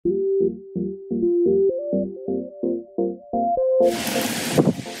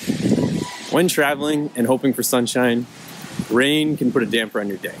When traveling and hoping for sunshine, rain can put a damper on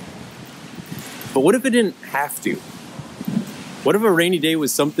your day. But what if it didn't have to? What if a rainy day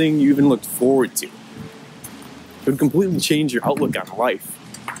was something you even looked forward to? It would completely change your outlook on life.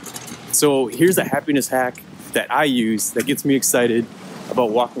 So here's a happiness hack that I use that gets me excited about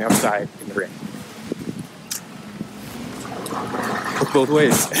walking outside in the rain. Look both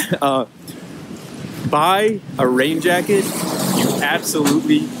ways. Buy a rain jacket you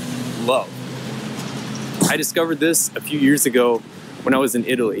absolutely love. I discovered this a few years ago when I was in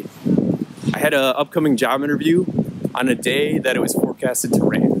Italy. I had an upcoming job interview on a day that it was forecasted to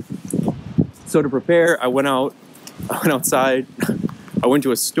rain. So to prepare, I went outside, I went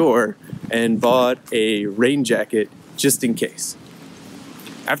to a store and bought a rain jacket just in case.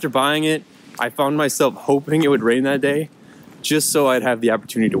 After buying it, I found myself hoping it would rain that day just so I'd have the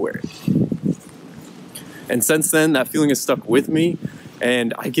opportunity to wear it. And since then, that feeling has stuck with me,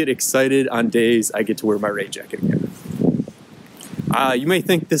 and I get excited on days I get to wear my rain jacket again. You may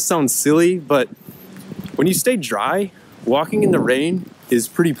think this sounds silly, but when you stay dry, walking in the rain is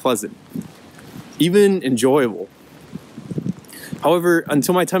pretty pleasant, even enjoyable. However,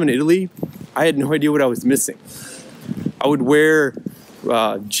 until my time in Italy, I had no idea what I was missing. I would wear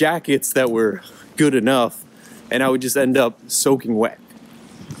jackets that were good enough, and I would just end up soaking wet,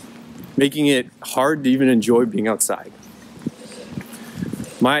 making it hard to even enjoy being outside.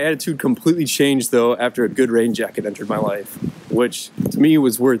 My attitude completely changed though after a good rain jacket entered my life, which to me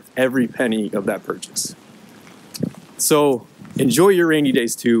was worth every penny of that purchase. So enjoy your rainy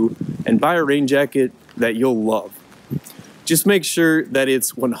days too, and buy a rain jacket that you'll love. Just make sure that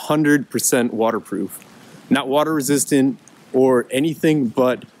it's 100% waterproof, not water resistant or anything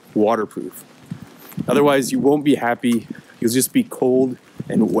but waterproof. Otherwise you won't be happy, you'll just be cold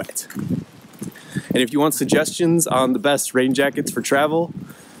and wet. And if you want suggestions on the best rain jackets for travel,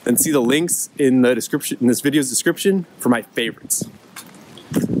 then see the links in the description, in this video's description, for my favorites.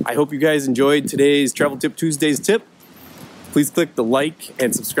 I hope you guys enjoyed today's Travel Tip Tuesday's tip. Please click the like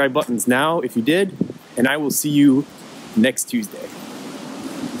and subscribe buttons now if you did, and I will see you next Tuesday.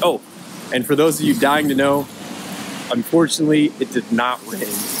 Oh, and for those of you dying to know, unfortunately, it did not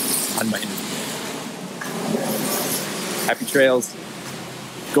rain on my interview. Happy trails.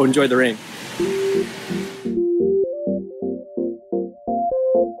 Go enjoy the rain.